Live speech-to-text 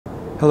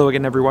Hello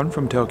again everyone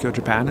from Tokyo,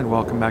 Japan, and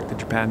welcome back to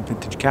Japan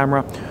Vintage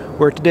Camera,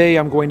 where today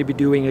I'm going to be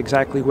doing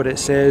exactly what it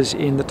says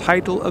in the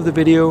title of the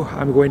video.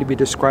 I'm going to be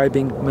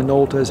describing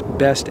Minolta's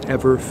best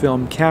ever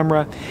film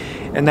camera,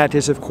 and that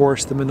is of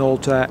course the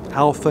Minolta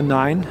Alpha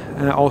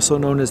 9, also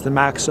known as the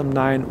Maxim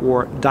 9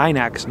 or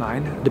Dynax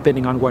 9,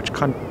 depending on which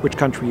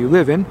country you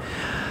live in.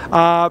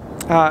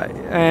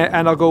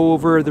 And I'll go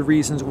over the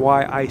reasons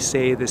why I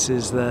say this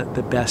is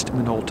the best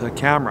Minolta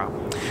camera.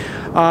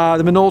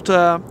 The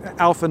Minolta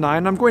Alpha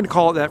 9, I'm going to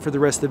call it that for the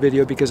rest of the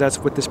video because that's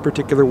what this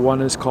particular one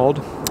is called.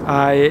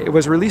 It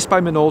was released by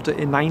Minolta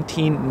in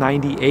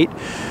 1998,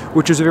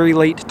 which was a very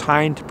late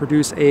time to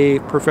produce a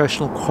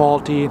professional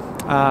quality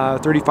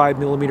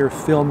 35mm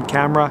film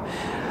camera.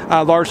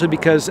 Largely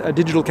because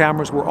digital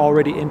cameras were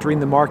already entering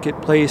the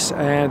marketplace,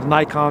 and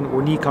Nikon,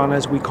 or Nikon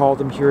as we call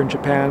them here in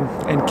Japan,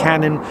 and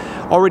Canon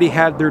already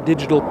had their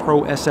digital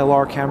Pro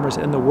SLR cameras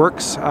in the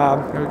works.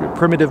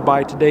 Primitive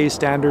by today's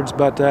standards,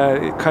 but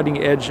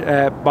cutting edge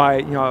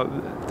by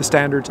the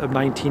standards of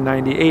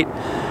 1998.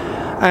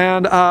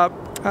 And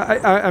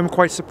I'm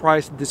quite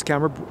surprised that this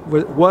camera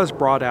was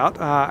brought out.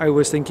 I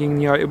was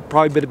thinking, it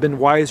probably would have been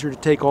wiser to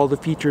take all the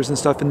features and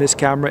stuff in this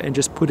camera and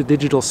just put a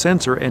digital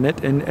sensor in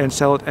it and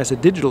sell it as a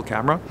digital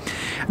camera.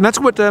 And that's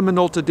what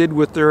Minolta did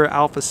with their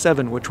Alpha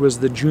 7, which was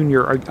the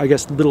junior, or I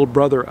guess little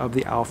brother of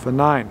the Alpha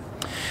 9.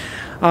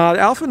 The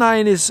Alpha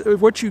 9 is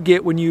what you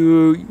get when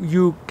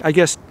you I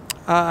guess,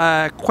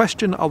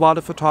 question a lot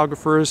of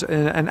photographers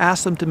and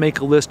ask them to make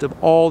a list of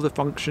all the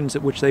functions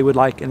at which they would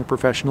like in a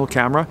professional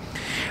camera.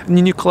 And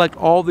then you collect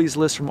all these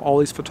lists from all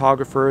these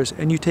photographers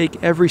and you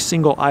take every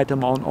single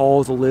item on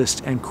all the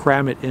lists and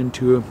cram it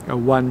into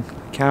one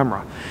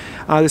camera.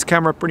 This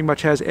camera pretty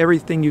much has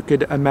everything you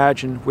could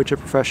imagine which a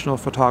professional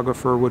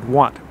photographer would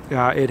want.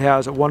 It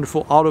has a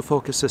wonderful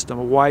autofocus system,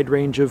 a wide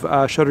range of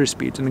shutter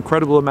speeds, an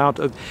incredible amount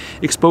of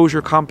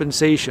exposure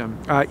compensation,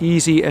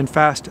 easy and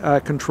fast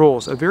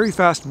controls, a very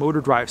fast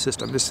motor drive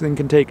system. This thing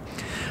can take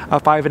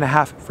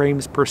 5.5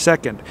 frames per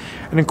second.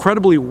 An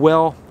incredibly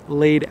well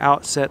laid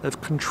out set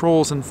of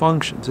controls and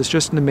functions. It's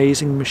just an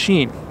amazing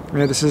machine.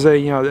 This is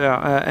an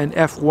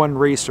F1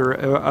 racer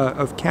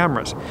of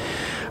cameras.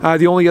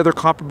 The only other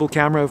comparable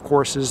camera, of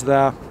course, is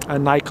the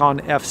Nikon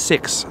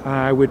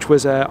F6, which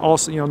was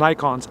also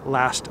Nikon's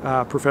last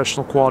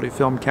professional quality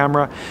film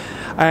camera.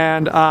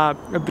 And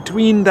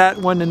between that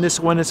one and this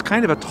one, it's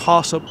kind of a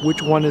toss-up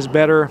which one is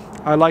better.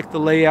 I like the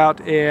layout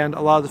and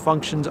a lot of the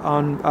functions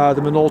on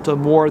the Minolta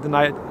more than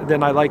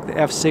I like the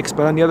F6,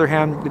 but on the other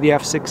hand, the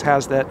F6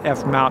 has that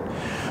F mount,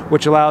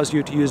 which allows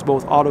you to use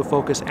both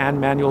autofocus and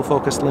manual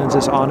focus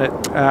lenses on it.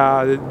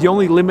 The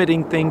only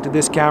limiting thing to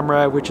this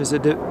camera, which is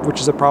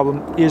a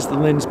problem, is the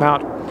lens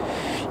mount.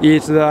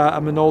 It's a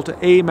Minolta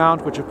A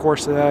mount, which of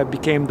course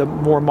became the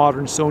more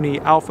modern Sony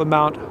Alpha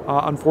mount.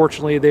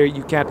 Unfortunately,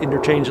 you can't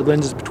interchange the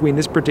lenses between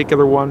this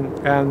particular one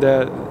and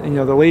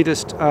the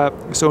latest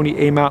Sony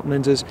A mount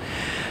lenses.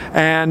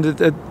 And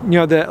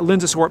the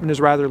lens assortment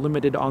is rather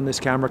limited on this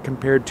camera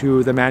compared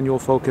to the manual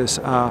focus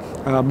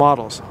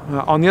models.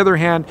 On the other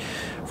hand,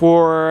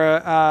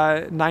 for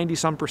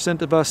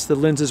 90-some% of us, the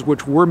lenses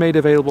which were made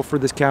available for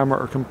this camera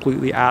are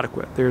completely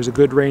adequate. There's a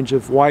good range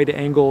of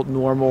wide-angle,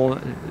 normal,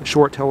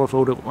 short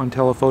telephoto and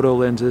telephoto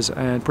lenses,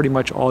 and pretty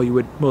much all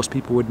most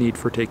people would need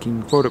for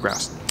taking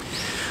photographs.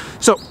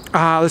 So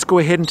let's go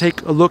ahead and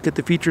take a look at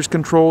the features,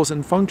 controls,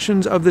 and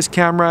functions of this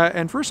camera.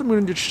 And first I'm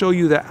going to show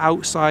you the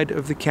outside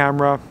of the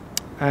camera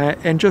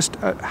and just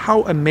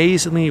how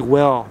amazingly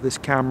well this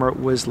camera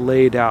was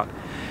laid out.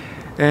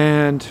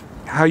 And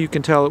how you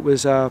can tell it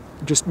was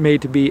just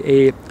made to be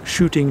a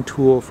shooting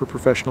tool for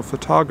professional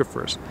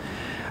photographers.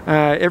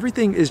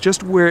 Everything is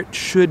just where it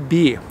should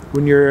be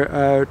when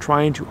you're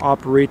trying to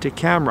operate a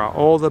camera.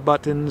 All the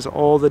buttons,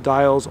 all the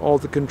dials, all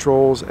the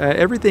controls,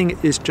 everything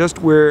is just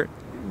where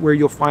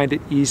you'll find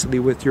it easily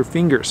with your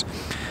fingers.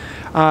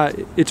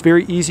 It's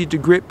very easy to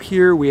grip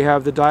here. We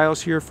have the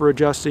dials here for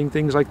adjusting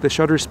things like the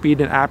shutter speed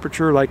and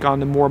aperture, like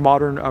on the more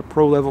modern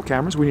pro level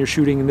cameras when you're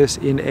shooting this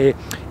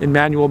in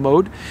manual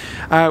mode.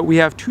 We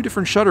have two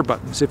different shutter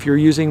buttons. If you're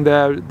using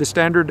the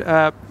standard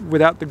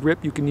without the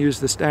grip, you can use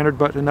the standard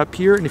button up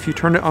here, and if you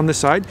turn it on the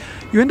side,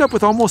 you end up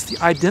with almost the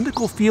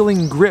identical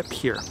feeling grip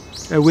here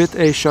with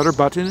a shutter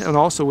button and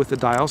also with the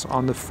dials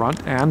on the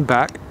front and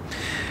back.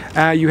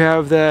 You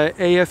have the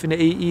AF and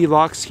AE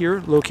locks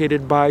here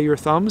located by your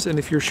thumbs, and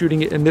if you're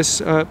shooting it in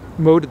this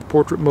mode, the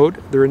portrait mode,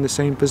 they're in the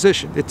same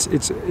position.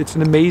 It's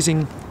an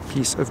amazing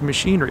piece of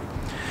machinery.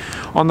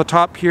 On the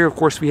top here, of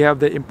course, we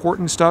have the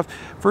important stuff.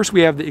 First, we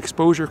have the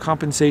exposure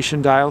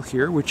compensation dial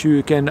here, which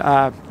you can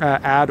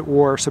add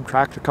or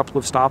subtract a couple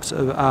of stops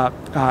of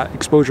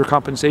exposure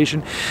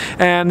compensation.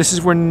 And this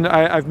is when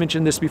I've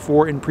mentioned this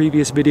before in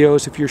previous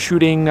videos. If you're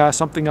shooting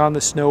something on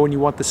the snow and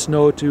you want the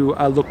snow to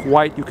look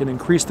white, you can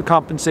increase the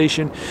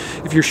compensation.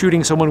 If you're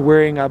shooting someone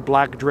wearing a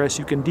black dress,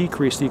 you can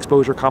decrease the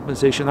exposure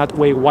compensation. That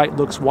way white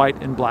looks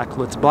white and black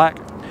looks black.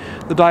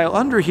 The dial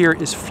under here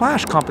is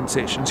flash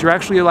compensation. So you're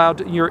actually allowed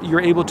to,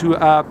 you're able to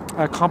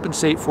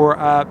compensate for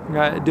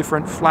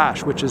different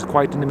flash, which is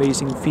quite an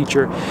amazing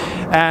feature.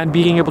 And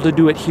being able to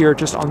do it here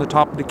just on the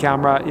top of the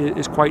camera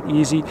is quite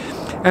easy.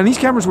 And these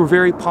cameras were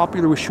very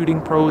popular with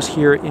shooting pros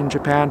here in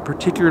Japan,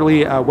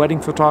 particularly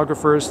wedding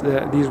photographers.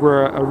 These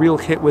were a real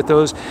hit with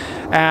those.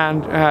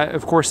 And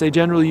of course, they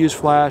generally use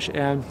flash,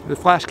 and the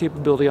flash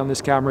capability on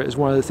this camera is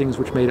one of the things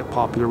which made it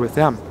popular with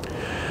them.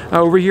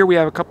 Over here we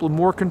have a couple of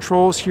more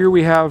controls. Here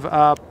we have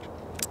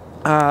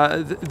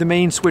the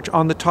main switch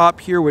on the top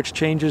here, which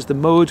changes the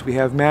modes. We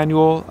have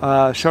manual,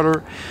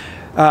 shutter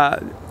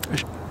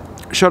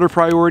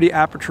priority,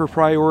 aperture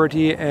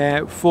priority,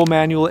 full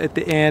manual at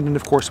the end, and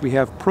of course we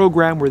have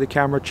program, where the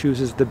camera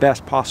chooses the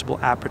best possible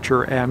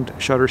aperture and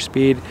shutter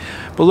speed.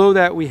 Below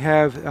that we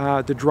have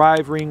the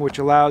drive ring, which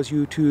allows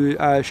you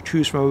to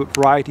choose from a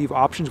variety of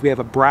options. We have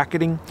a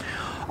bracketing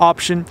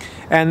option,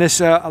 and this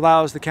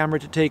allows the camera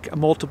to take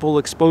multiple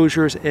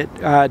exposures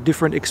at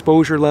different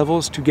exposure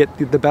levels to get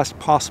the best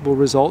possible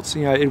results.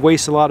 You know, it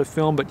wastes a lot of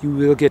film, but you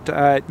will get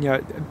you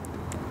know,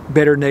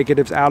 better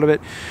negatives out of it.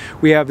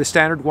 We have the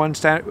standard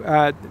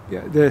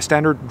the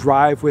standard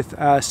drive with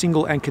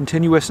single and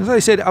continuous, as I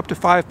said, up to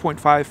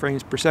 5.5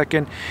 frames per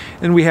second.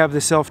 And we have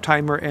the self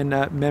timer and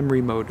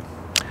memory mode.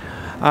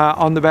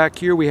 On the back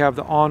here we have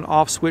the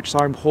on-off switch, so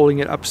I'm holding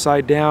it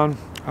upside down.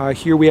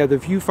 Here we have the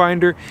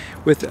viewfinder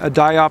with a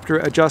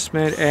diopter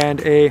adjustment and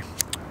a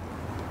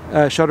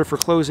shutter for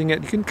closing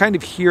it. You can kind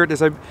of hear it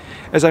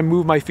as I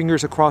move my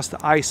fingers across the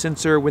eye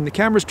sensor. When the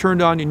camera's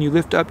turned on and you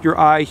lift up your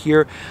eye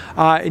here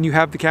and you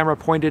have the camera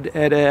pointed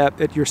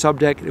at your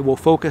subject, it will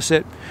focus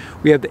it.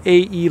 We have the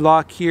AE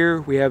lock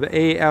here. We have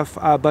the AF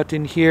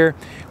button here.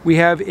 We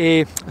have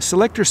a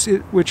selector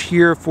switch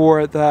here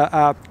for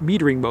the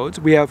metering modes.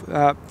 We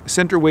have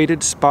center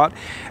weighted, spot,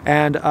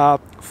 and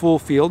full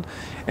field.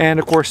 And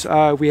of course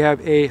we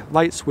have a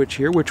light switch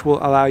here, which will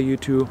allow you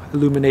to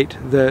illuminate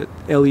the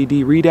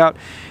LED readout.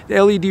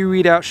 The LED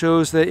readout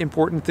shows the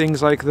important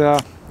things like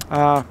the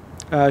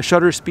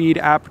shutter speed,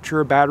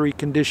 aperture, battery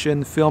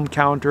condition, film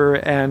counter,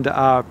 and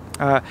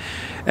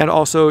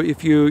also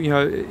if you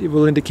know, it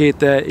will indicate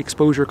the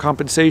exposure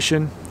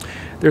compensation.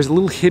 There's a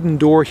little hidden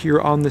door here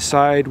on the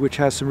side which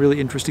has some really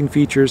interesting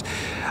features.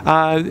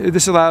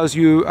 This allows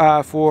you you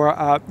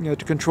know,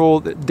 to control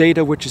the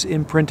data which is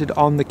imprinted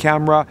on the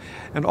camera,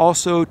 and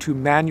also to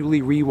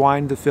manually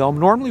rewind the film.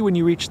 Normally when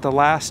you reach the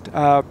last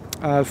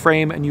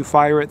frame and you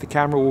fire it, the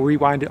camera will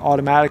rewind it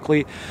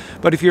automatically.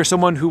 But if you're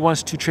someone who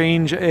wants to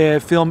change a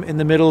film in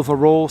the middle of a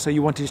roll, say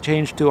you want to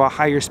change to a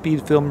higher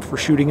speed film for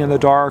shooting in the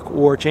dark,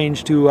 or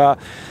change to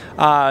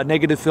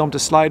negative film to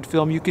slide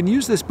film, you can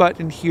use this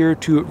button here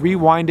to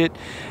rewind it.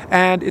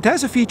 And it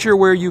has a feature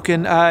where you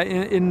can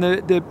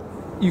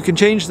you can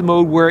change the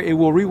mode where it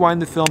will rewind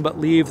the film but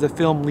leave the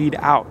film lead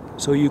out.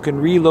 So you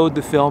can reload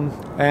the film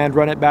and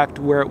run it back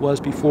to where it was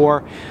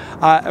before.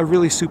 A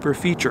really super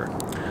feature.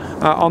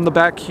 On the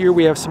back here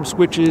we have some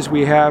switches.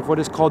 We have what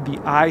is called the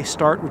eye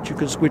start, which you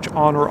can switch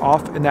on or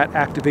off, and that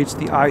activates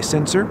the eye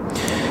sensor.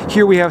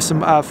 Here we have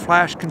some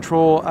flash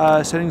control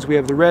settings. We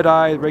have the red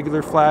eye,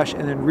 regular flash,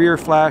 and then rear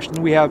flash. And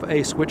we have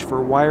a switch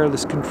for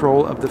wireless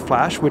control of the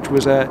flash, which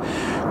was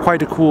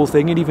quite a cool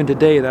thing. And even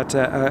today, that's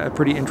a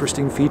pretty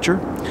interesting feature.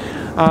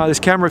 This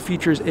camera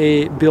features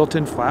a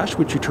built-in flash,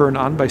 which you turn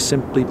on by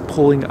simply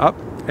pulling up.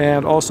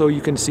 And also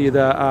you can see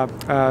the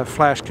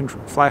flash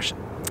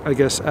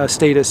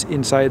status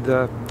inside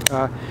the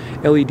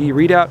LED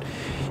readout.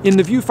 In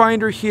the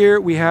viewfinder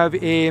here we have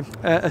a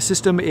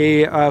system,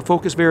 a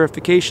focus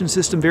verification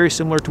system, very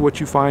similar to what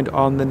you find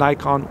on the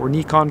Nikon or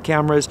Nikon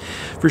cameras.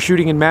 For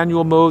shooting in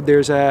manual mode,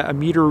 there's a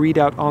meter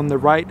readout on the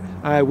right,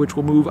 which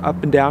will move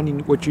up and down.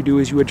 And what you do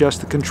is you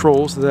adjust the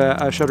controls,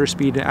 the shutter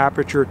speed and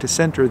aperture, to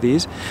center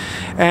these.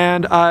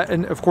 And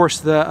of course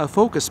the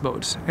focus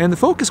modes. And the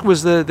focus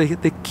was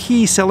the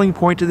key selling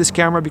point of this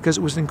camera, because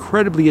it was an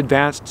incredibly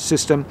advanced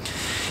system.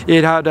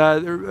 It had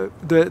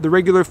the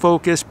regular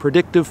focus,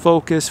 predictive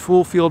focus,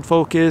 full field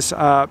focus,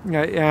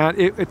 and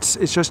it's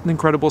just an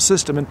incredible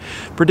system. And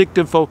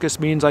predictive focus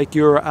means like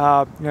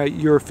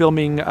you're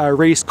filming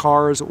race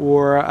cars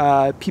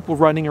or people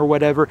running or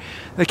whatever.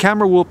 The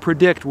camera will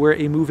predict where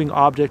a moving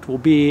object will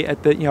be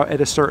at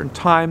at a certain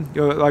time.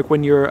 Like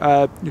when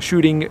you're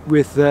shooting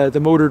with the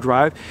motor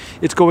drive,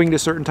 it's going to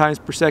certain times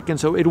per second,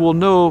 so it will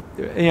know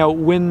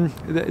when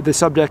the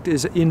subject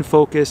is in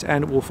focus,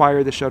 and it will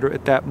fire the shutter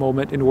at that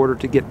moment in order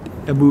to get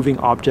a moving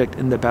object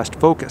in the best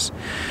focus.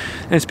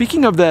 And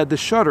speaking of the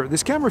shutter,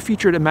 this camera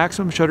featured a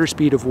maximum shutter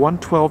speed of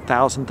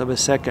 1/12,000th of a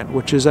second,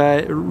 which is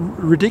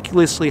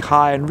ridiculously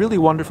high and really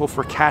wonderful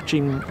for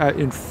catching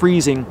and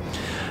freezing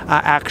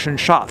action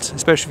shots,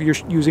 especially if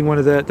you're using one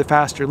of the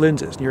faster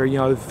lenses.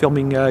 You're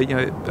filming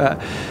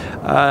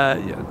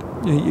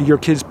your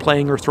kids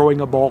playing or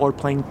throwing a ball or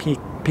playing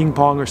ping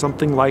pong or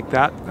something like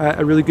that.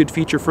 A really good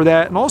feature for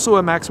that, and also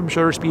a maximum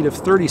shutter speed of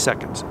 30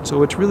 seconds.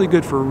 So it's really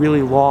good for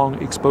really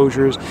long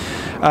exposures,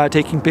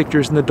 taking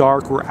pictures in the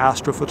dark or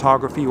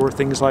astrophotography or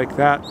things like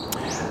that.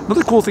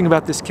 Another cool thing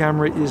about this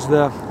camera is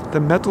the the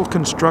metal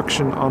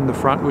construction on the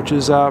front, which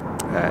is I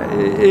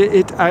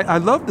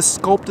love the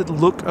sculpted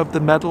look of the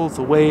metal,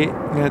 the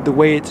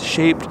way it's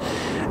shaped,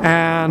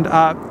 and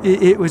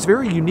it was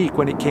very unique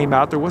when it came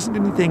out. There wasn't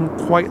anything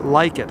quite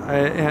like it,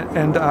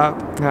 and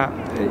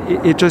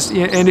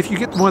if you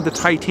get one of the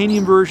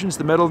titanium versions,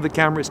 the metal of the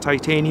camera is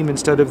titanium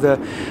instead of the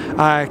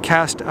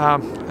cast.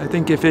 I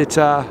think if it's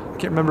I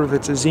can't remember if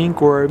it's a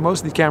zinc, or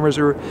most of the cameras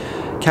are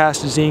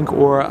cast zinc,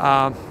 or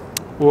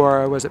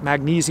was it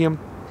magnesium?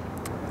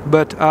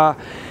 But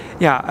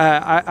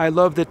yeah, I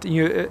love that,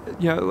 you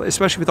know,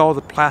 especially with all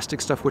the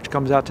plastic stuff which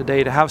comes out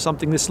today, to have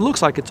something this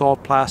looks like it's all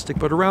plastic,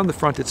 but around the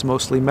front it's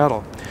mostly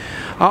metal.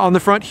 On the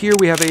front here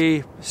we have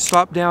a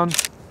stop down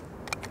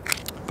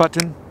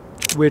button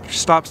which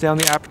stops down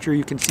the aperture.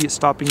 You can see it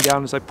stopping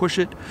down as I push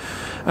it.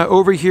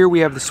 Over here we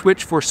have the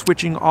switch for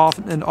switching off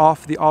and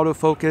off the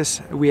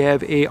autofocus. We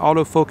have a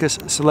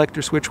autofocus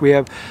selector switch. We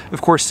have,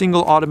 of course,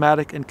 single,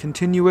 automatic, and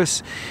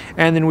continuous.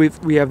 And then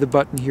we have the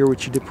button here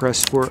which you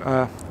depress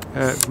for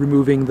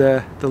removing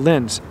the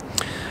lens.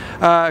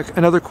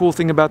 Another cool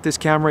thing about this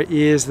camera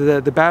is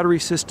the battery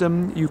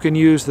system. You can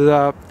use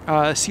the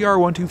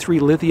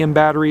CR123 lithium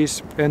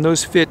batteries, and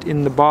those fit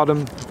in the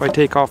bottom. If I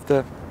take off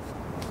the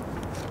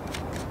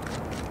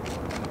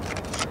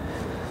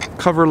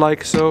cover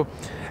like so,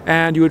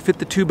 and you would fit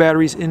the two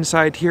batteries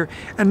inside here.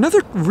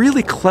 Another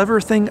really clever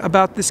thing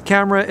about this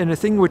camera, and a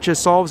thing which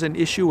solves an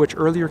issue which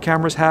earlier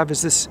cameras have,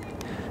 is this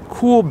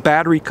cool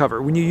battery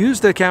cover. When you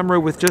use the camera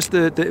with just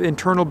the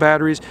internal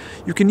batteries,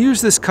 you can use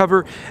this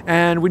cover,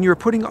 and when you're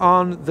putting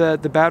on the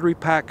battery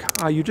pack,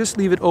 you just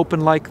leave it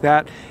open like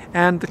that,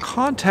 and the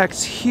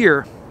contacts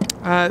here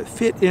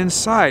fit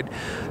inside.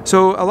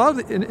 So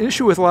an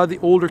issue with a lot of the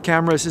older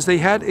cameras is they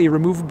had a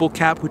removable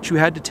cap which you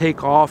had to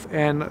take off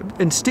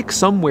and stick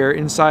somewhere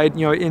inside,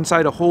 you know,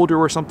 inside a holder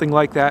or something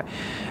like that,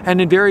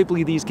 and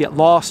invariably these get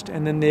lost,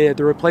 and then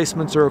the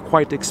replacements are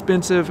quite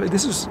expensive.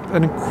 This is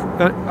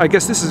I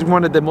guess this is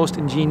one of the most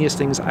ingenious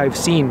things I've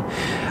seen,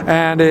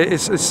 and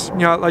it's you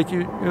know, like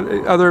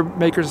other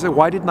makers say,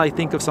 why didn't I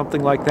think of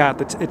something like that?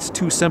 It's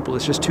too simple.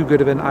 It's just too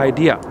good of an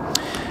idea.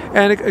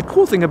 And a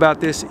cool thing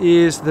about this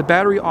is the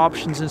battery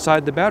options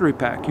inside the battery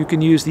pack. You can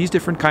use these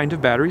different kinds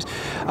of batteries.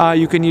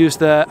 You can use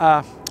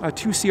the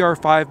 2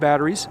 CR5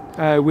 batteries,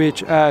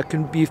 which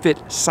can be fit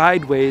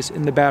sideways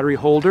in the battery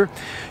holder.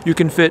 You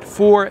can fit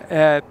 4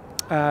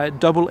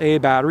 AA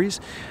batteries.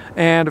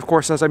 And of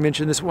course, as I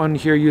mentioned, this one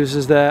here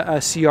uses the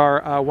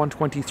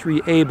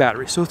CR123A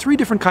battery. So 3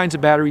 different kinds of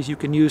batteries you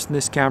can use in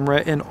this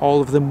camera, and all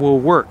of them will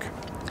work.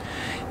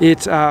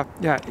 It's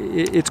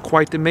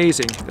quite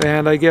amazing,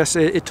 and I guess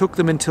it took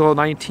them until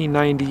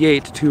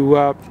 1998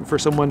 for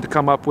someone to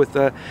come up with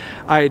the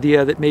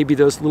idea that maybe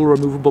those little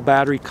removable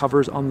battery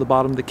covers on the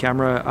bottom of the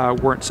camera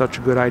weren't such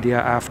a good idea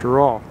after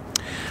all.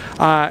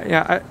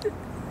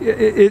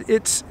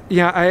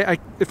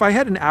 If I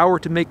had an hour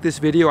to make this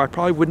video, I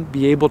probably wouldn't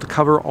be able to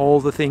cover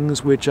all the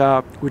things which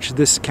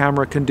this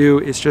camera can do.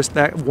 It's just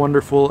that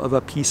wonderful of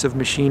a piece of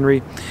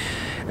machinery.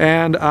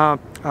 And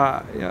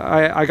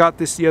I got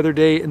this the other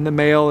day in the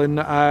mail, and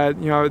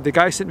you know, the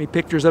guy sent me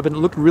pictures of it, and it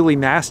looked really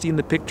nasty in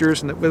the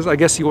pictures, and it was, I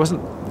guess he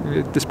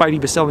wasn't, despite he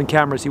was selling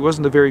cameras, he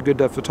wasn't a very good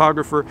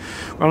photographer.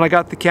 When I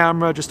got the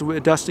camera, just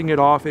dusting it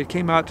off, it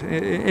came out,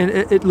 and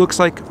it looks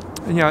like,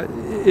 you know,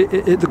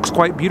 it looks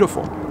quite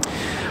beautiful.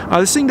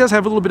 This thing does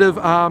have a little bit of,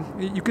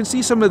 you can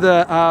see some of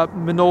the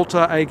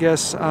Minolta, I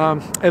guess,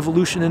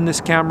 evolution in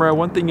this camera.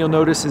 One thing you'll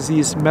notice is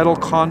these metal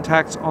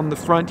contacts on the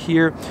front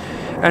here.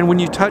 And when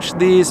you touch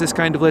these, this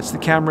kind of lets the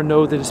camera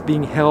know that it's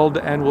being held,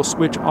 and will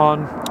switch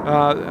on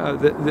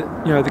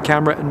the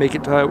camera and make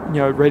it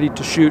ready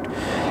to shoot.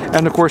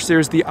 And of course,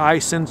 there's the eye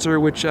sensor,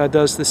 which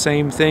does the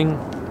same thing.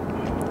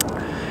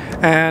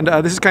 And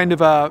this is kind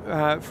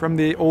of from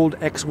the old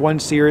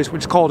X1 series,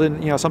 which is called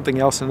in something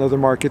else in other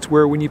markets,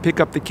 where when you pick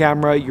up the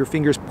camera, your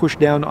fingers push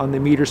down on the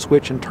meter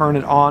switch and turn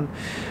it on.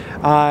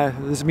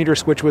 This meter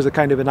switch was a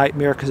kind of a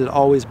nightmare because it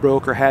always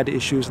broke or had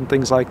issues and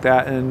things like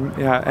that,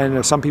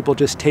 and some people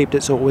just taped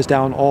it so it was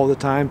down all the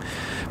time.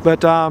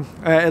 But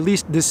at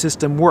least this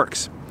system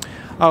works.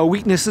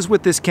 Weaknesses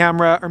with this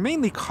camera are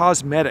mainly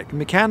cosmetic.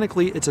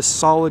 Mechanically, it's a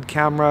solid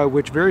camera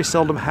which very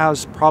seldom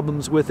has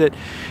problems with it.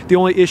 The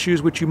only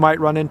issues which you might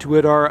run into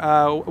it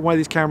are one of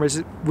these cameras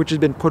which has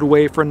been put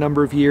away for a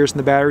number of years, and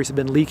the batteries have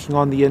been leaking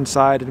on the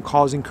inside and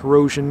causing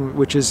corrosion,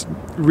 which is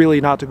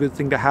really not a good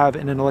thing to have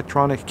in an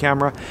electronic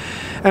camera.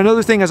 And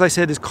another thing, as I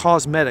said, is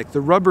cosmetic.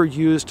 The rubber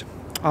used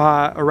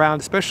around,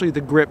 especially the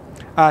grip,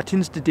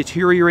 tends to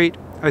deteriorate.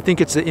 I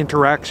think it's the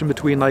interaction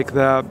between like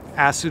the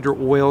acid or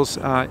oils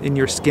in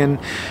your skin,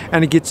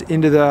 and it gets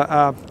into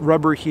the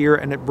rubber here,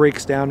 and it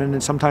breaks down, and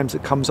then sometimes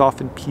it comes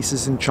off in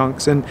pieces and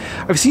chunks. And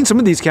I've seen some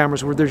of these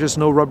cameras where there's just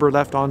no rubber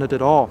left on it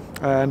at all.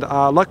 And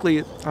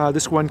luckily,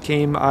 this one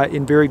came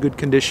in very good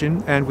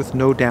condition and with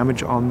no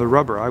damage on the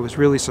rubber. I was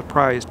really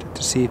surprised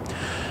to see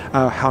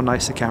how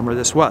nice a camera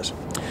this was.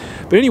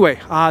 But anyway,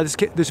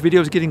 this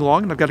video is getting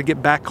long and I've got to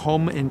get back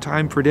home in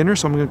time for dinner,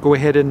 so I'm going to go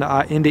ahead and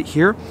end it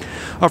here.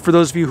 For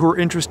those of you who are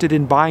interested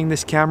in buying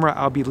this camera,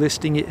 I'll be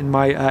listing it in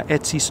my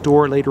Etsy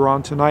store later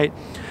on tonight.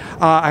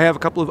 I have a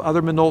couple of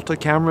other Minolta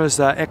cameras,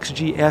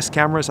 XGS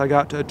cameras. I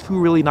got 2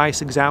 really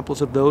nice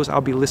examples of those. I'll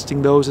be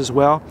listing those as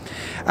well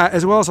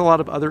as a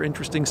lot of other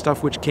interesting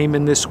stuff which came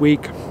in this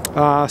week.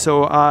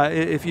 So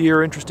if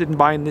you're interested in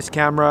buying this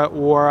camera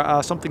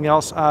or something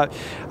else,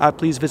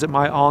 please visit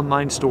my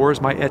online stores,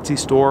 my Etsy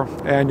store,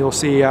 and you'll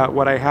see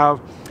what I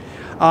have.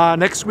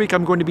 Next week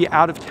I'm going to be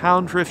out of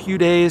town for a few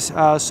days,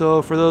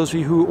 so for those of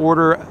you who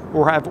order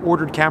or have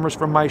ordered cameras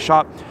from my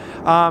shop,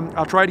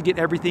 I'll try to get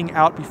everything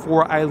out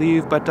before I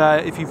leave, but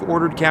if you've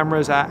ordered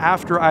cameras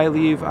after I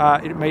leave,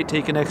 it might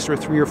take an extra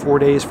 3 or 4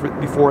 days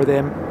before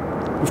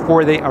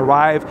they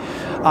arrive.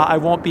 I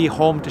won't be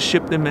home to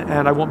ship them,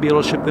 and I won't be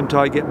able to ship them until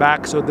I get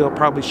back, so they'll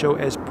probably show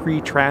as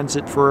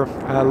pre-transit for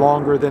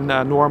longer than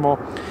normal.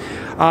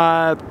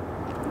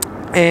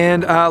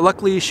 And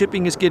luckily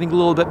shipping is getting a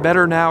little bit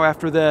better now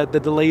after the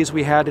delays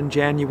we had in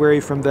January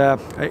from the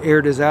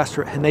air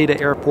disaster at Haneda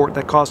Airport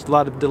that caused a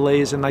lot of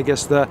delays, and I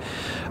guess the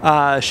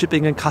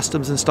shipping and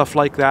customs and stuff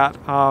like that.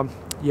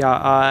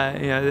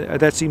 Yeah,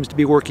 that seems to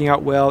be working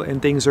out well, and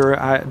things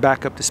are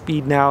back up to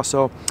speed now,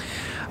 so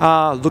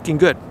looking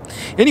good.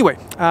 Anyway,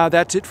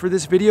 that's it for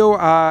this video.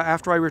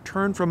 After I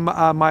return from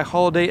my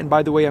holiday, and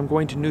by the way, I'm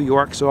going to New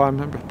York, so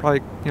I'm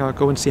probably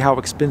go and see how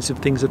expensive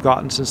things have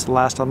gotten since the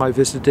last time I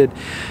visited.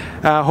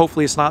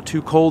 Hopefully it's not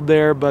too cold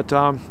there, but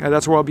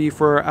that's where I'll be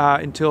for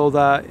until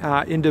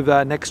the end of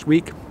next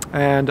week.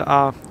 And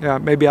yeah,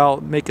 maybe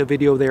I'll make a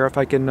video there if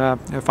I can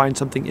find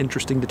something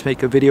interesting to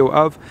make a video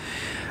of.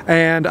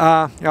 And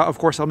yeah, of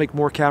course I'll make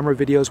more camera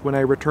videos when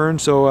I return,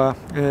 so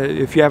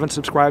if you haven't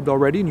subscribed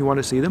already and you want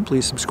to see them,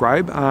 please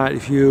subscribe.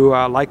 If you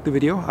like the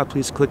video,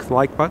 please click the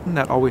like button.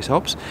 That always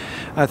helps.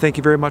 Thank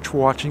you very much for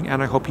watching,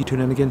 and I hope you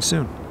tune in again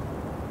soon.